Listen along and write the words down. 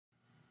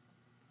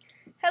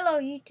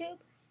Hello YouTube.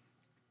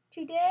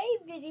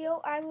 Today's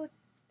video I will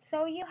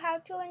show you how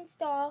to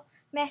install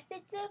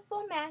Messenger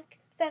for Mac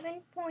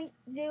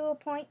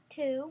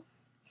 7.0.2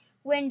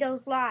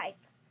 Windows Live.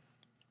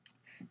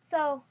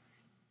 So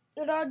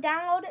it'll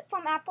download it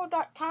from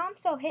apple.com,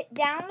 so hit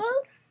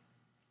download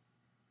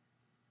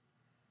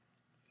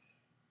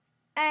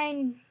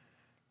and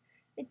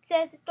it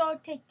says it'll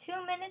take 2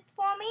 minutes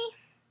for me.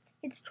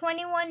 It's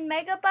 21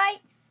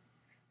 megabytes,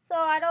 so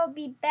I'll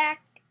be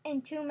back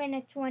in 2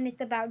 minutes when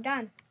it's about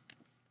done.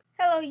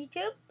 Hello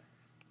YouTube.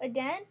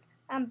 Again,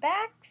 I'm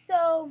back.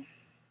 So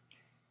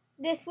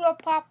this will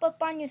pop up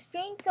on your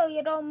screen, so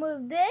you'll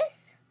move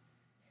this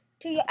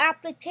to your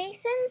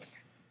applications.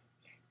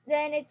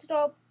 Then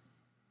it'll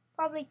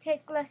probably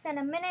take less than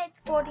a minute. It's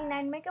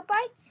 49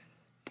 megabytes.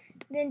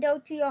 Then go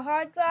to your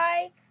hard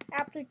drive,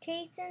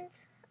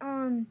 applications,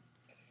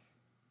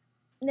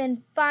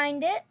 then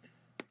find it,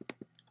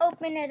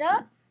 open it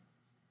up,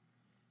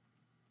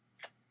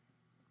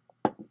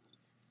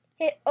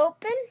 hit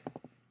open.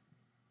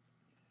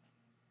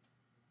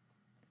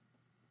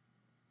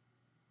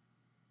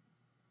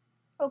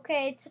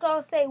 Okay,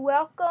 it'll say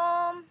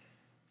welcome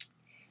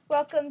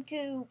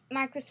to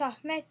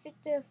Microsoft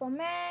Messenger for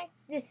Mac.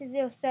 This is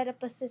your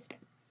setup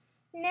assistant.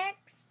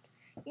 Next,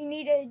 you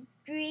need to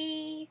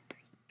agree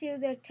to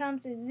the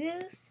terms of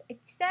use,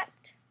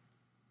 accept.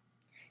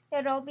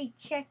 That'll be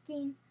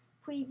checking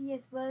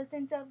previous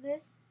versions of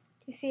this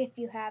to see if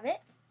you have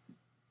it.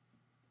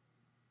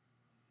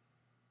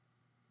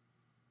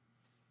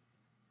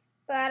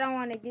 But I don't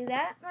want to do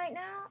that right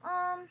now.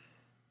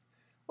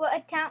 What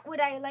account would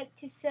I like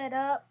to set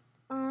up?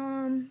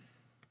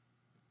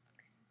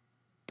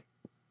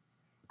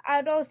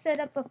 I'll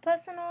set up a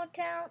personal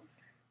account,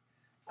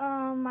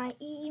 my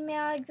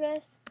email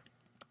address,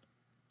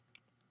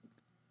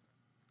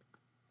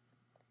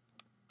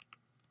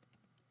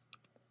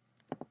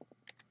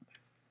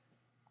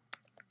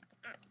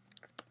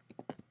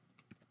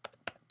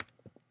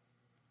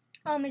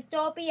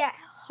 it'll be at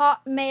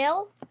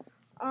Hotmail,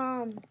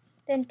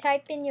 then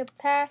type in your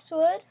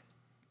password,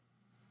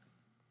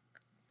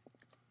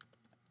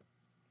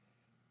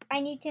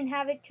 and you can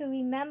have it to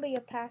remember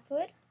your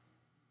password.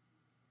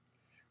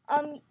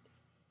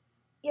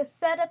 Your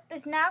setup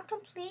is now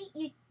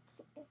complete.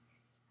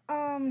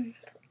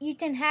 You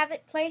can have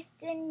it placed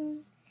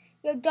in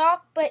your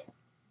dock, but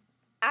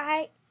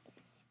I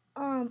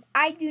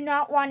do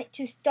not want it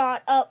to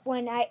start up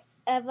whenever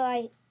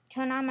I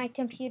turn on my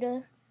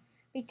computer,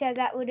 because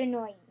that would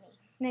annoy me.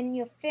 Then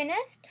you're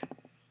finished.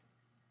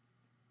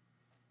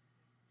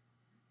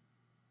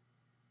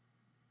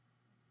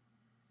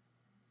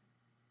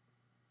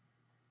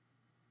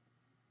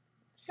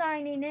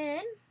 Signing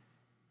in.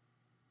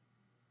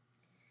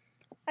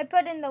 I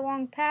put in the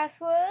wrong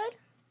password.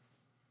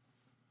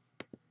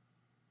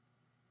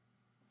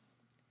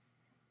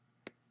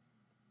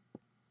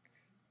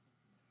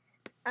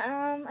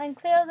 And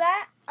clear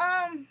that.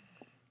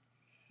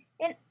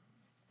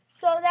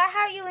 So that's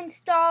how you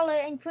install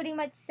it and pretty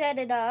much set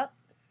it up.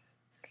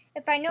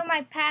 If I know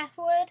my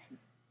password,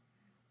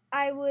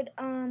 I would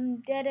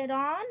get it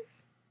on,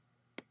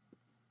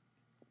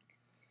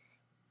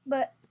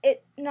 but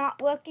it's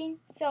not working.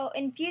 So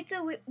in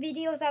future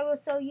videos, I will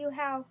show you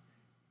how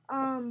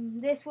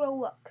this will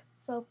work.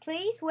 So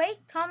please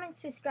wait, comment,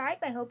 subscribe.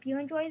 I hope you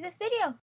enjoy this video.